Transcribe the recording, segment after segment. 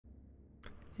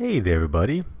Hey there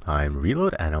everybody, I'm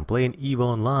Reload and I'm playing EVE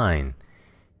Online.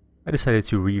 I decided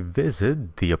to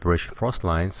revisit the Operation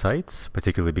Frostline sites,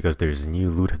 particularly because there's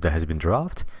new loot that has been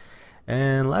dropped.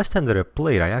 And last time that I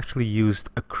played, I actually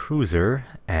used a cruiser,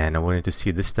 and I wanted to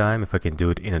see this time if I can do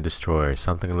it in a destroyer,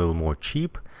 something a little more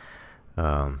cheap,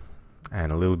 and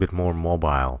a little bit more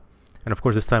mobile. And of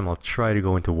course this time I'll try to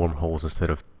go into wormholes instead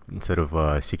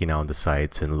of seeking out the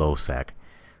sites in low sec.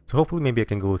 So hopefully maybe I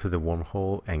can go to the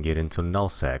wormhole and get into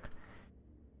nullsec.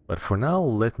 But for now,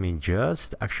 let me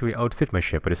just actually outfit my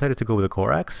ship. I decided to go with the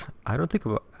Corax. I don't think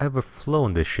I've ever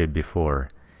flown this ship before.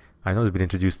 I know it's been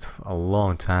introduced a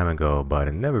long time ago, but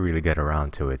I never really get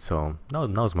around to it, so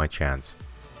now's my chance.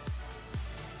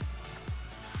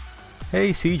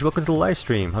 Hey Siege, welcome to the live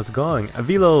stream. How's it going?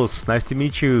 Avilos, nice to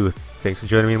meet you. Thanks for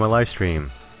joining me in my live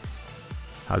stream.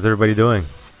 How's everybody doing?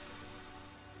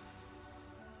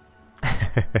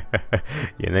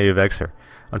 Yeah, native Xer.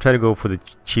 I'm trying to go for the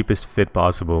cheapest fit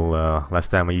possible. Last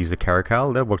time I used the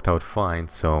Caracal, that worked out fine,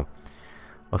 so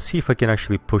I'll see if I can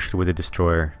actually push it with the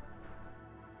destroyer.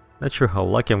 Not sure how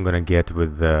lucky I'm gonna get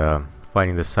with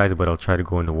finding the sites, but I'll try to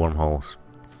go into wormholes.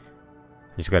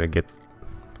 You just gotta get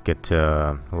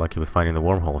lucky with finding the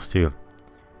wormholes too.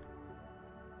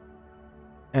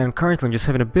 And currently I'm just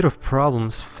having a bit of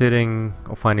problems fitting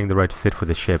or finding the right fit for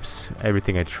the ships.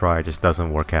 Everything I try just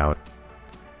doesn't work out.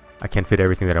 I can't fit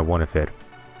everything that I want to fit.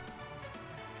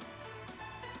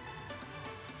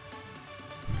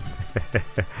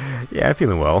 Yeah, I'm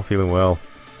feeling well,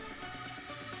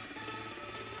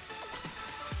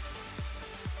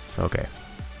 So, okay.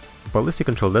 Ballistic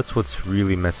control, that's what's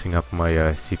really messing up my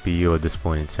CPU at this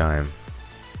point in time.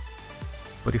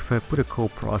 But if I put a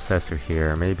co-processor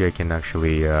here, maybe I can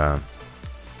actually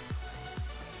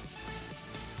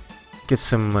get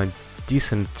some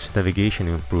decent navigation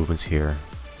improvements here.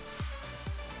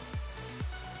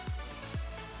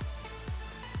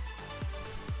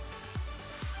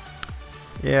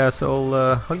 Yeah, so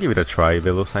I'll give it a try,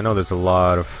 Vilos. I know there's a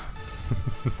lot of...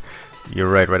 You're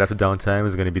right after downtime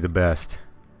is gonna be the best.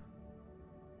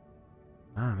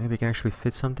 Ah, maybe I can actually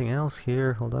fit something else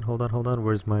here. Hold on.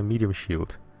 Where's my medium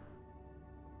shield?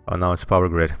 Oh, now it's power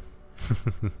grid.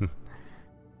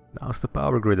 Now it's the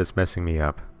power grid that's messing me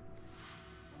up.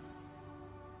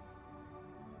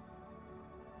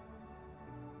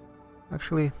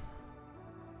 Actually...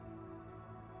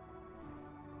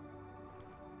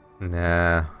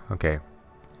 Nah, okay.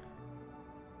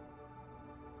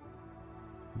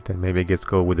 Then maybe I guess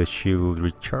go with a shield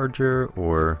recharger,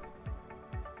 or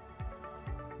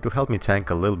it'll help me tank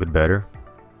a little bit better.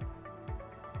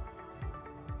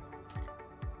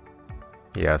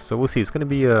 Yeah, so we'll see. It's gonna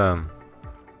be not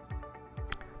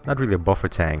really a buffer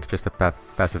tank, just a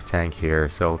passive tank here.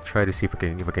 So I'll try to see if I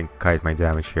can kite my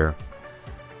damage here.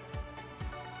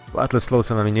 But let's load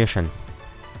some ammunition.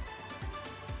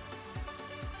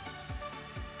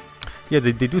 Yeah,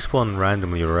 they do spawn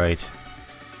randomly, you're right.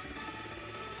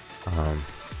 I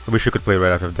wish I could play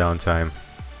right after downtime.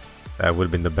 That would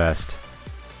have been the best.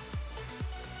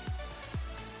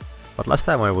 But last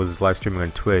time I was live streaming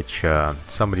on Twitch,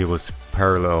 somebody was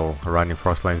parallel running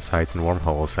Frostline sites and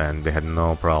wormholes, and they had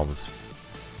no problems.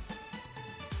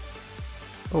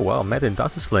 Oh wow, Meta and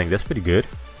Dust Sling, that's pretty good.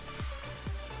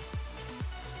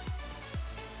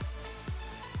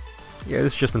 Yeah,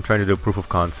 it's just I'm trying to do a proof of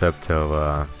concept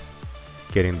of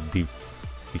getting the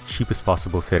cheapest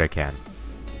possible fit I can.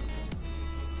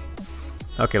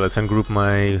 Okay, let's ungroup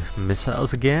my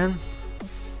missiles again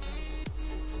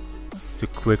to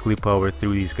quickly power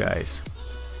through these guys.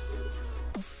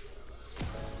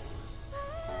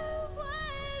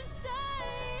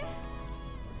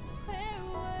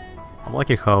 I'm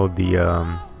liking how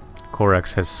the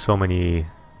Corax has so many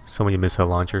missile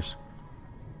launchers.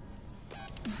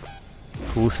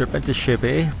 Cool Serpentis ship,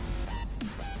 eh?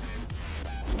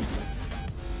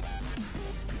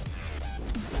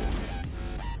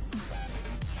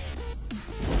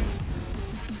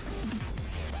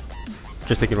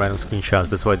 Just taking random screenshots,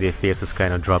 that's why the FPS is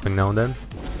kind of dropping now and then.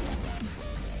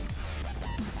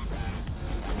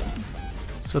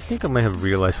 So I think I might have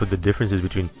realized what the difference is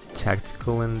between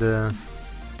tactical and...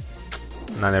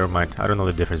 Nah, never mind. I don't know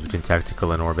the difference between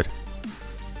tactical and orbit.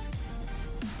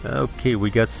 Okay, we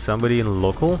got somebody in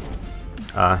local.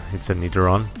 It's a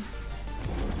Nidoron.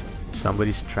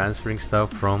 Somebody's transferring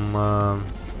stuff from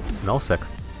nullsec.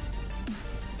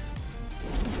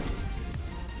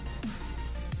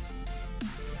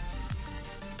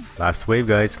 Last wave,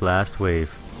 guys, last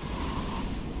wave.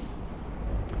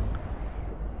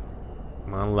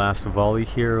 One last volley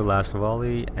here, last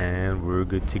volley, and we're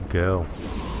good to go.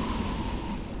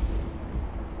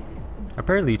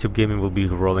 Apparently YouTube Gaming will be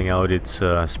rolling out its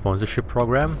sponsorship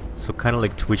program, so kind of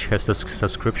like Twitch has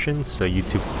subscriptions, so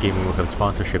YouTube Gaming will have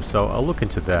sponsorship, so I'll look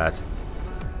into that.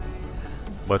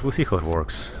 But we'll see how it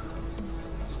works.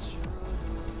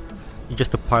 It's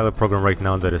just a pilot program right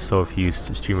now that so few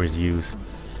streamers use.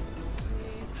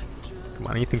 Come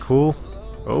on, anything cool?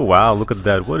 Oh wow, look at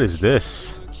that, what is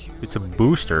this? It's a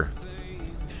booster.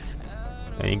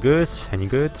 Any good? Any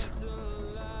good?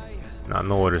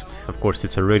 No orders. Of course,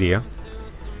 it's Aridia.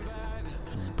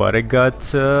 But I got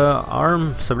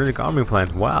cybernetic arm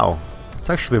implant. Wow, it's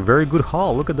actually a very good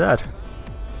haul. Look at that.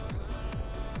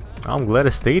 I'm glad I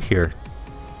stayed here.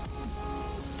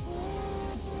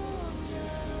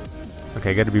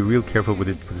 Okay, I gotta be real careful with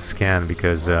it with the scan,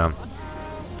 because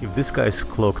if this guy is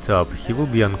cloaked up, he will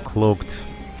be uncloaked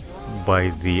by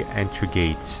the entry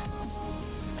gate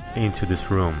into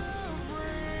this room.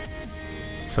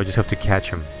 So I just have to catch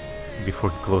him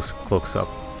before he cloaks up.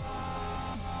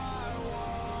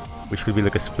 Which will be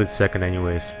like a split second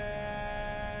anyways.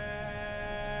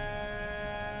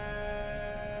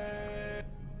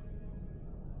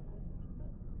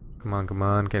 Come on, come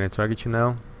on, can I target you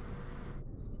now?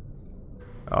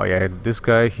 Oh yeah, this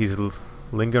guy, he's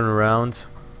lingering around.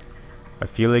 I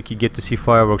feel like you get to see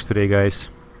fireworks today, guys.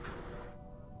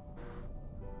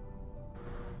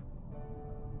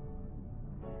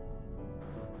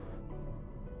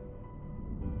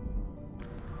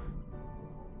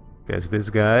 Guess this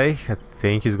guy, I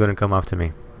think he's gonna come after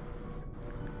me.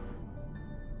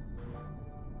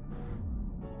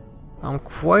 I'm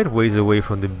quite ways away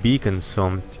from the beacon, so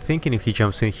I'm thinking if he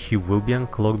jumps in, he will be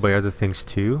uncloaked by other things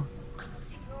too.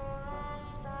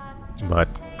 But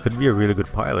could be a really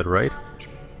good pilot, right?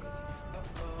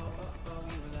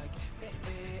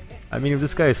 I mean, if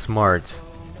this guy is smart,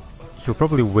 he'll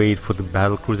probably wait for the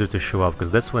battle cruiser to show up,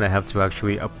 because that's when I have to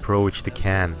actually approach the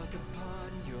can.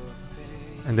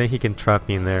 And then he can trap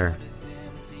me in there.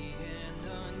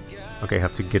 Okay, I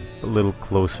have to get a little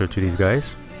closer to these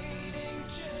guys.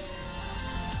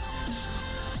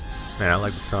 Man, I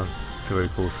like the song. It's a very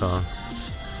cool song.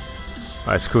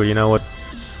 Alright, screw it, you know what?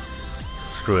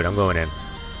 Screw it, I'm going in.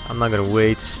 I'm not gonna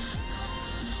wait.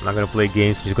 I'm not gonna play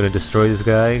games. I'm just gonna destroy this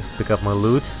guy, pick up my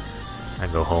loot,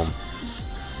 and go home.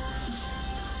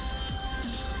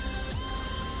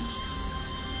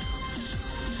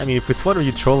 I mean, if it's one of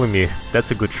you trolling me, that's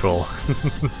a good troll.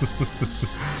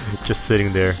 Just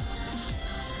sitting there.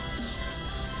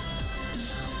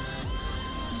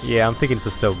 Yeah, I'm thinking it's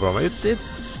a stealth bomber.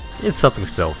 It's something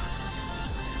stealth.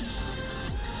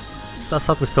 It's not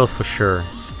something stealth for sure.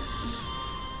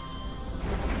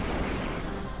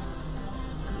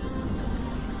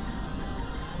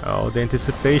 Oh, the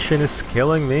anticipation is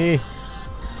killing me.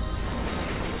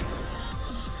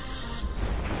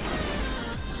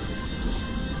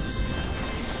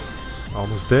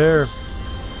 Almost there.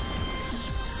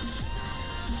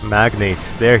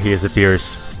 Magnates. There he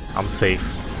appears. I'm safe.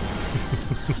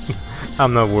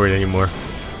 I'm not worried anymore.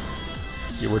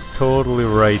 You were totally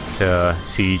right,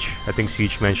 Siege. I think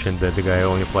Siege mentioned that the guy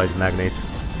only applies magnates.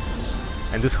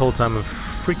 And this whole time I'm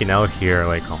freaking out here,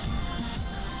 like, oh.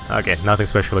 Okay, nothing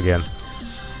special again.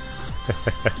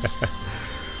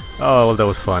 Oh, well, that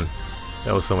was fun.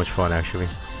 That was so much fun, actually.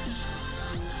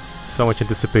 So much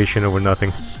anticipation over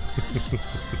nothing.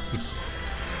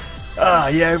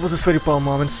 Yeah, it was a sweaty palm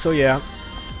moment, so yeah.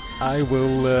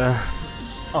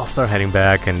 I'll start heading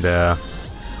back, and I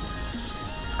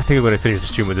think I'm gonna finish the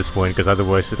stream at this point, because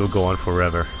otherwise it'll go on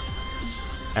forever.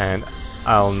 And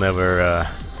I'll never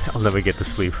get to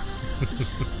sleep.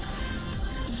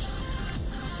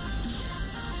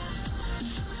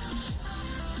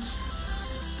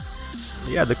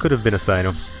 Yeah, there could have been a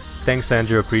Sino. Thanks,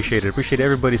 Andrew, appreciate it. Appreciate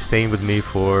everybody staying with me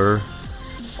for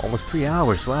almost 3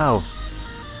 hours. Wow.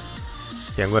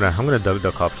 Yeah, I'm gonna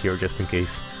duck up here just in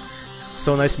case.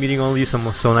 So nice meeting all of you.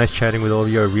 So nice chatting with all of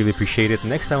you. I really appreciate it.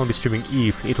 Next time I'll be streaming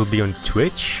EVE. It'll be on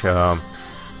Twitch.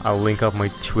 I'll link up my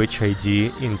Twitch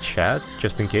ID in chat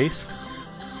just in case.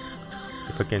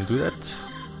 If I can do that.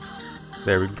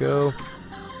 There we go.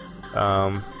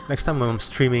 Next time I'm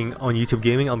streaming on YouTube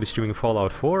Gaming, I'll be streaming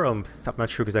Fallout 4. I'm not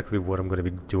sure exactly what I'm going to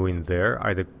be doing there.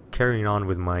 Either carrying on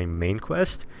with my main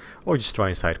quest, or just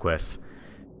trying side quests.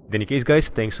 In any case, guys,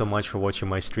 thanks so much for watching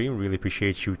my stream. Really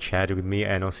appreciate you chatting with me,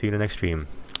 and I'll see you in the next stream.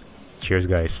 Cheers,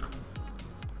 guys.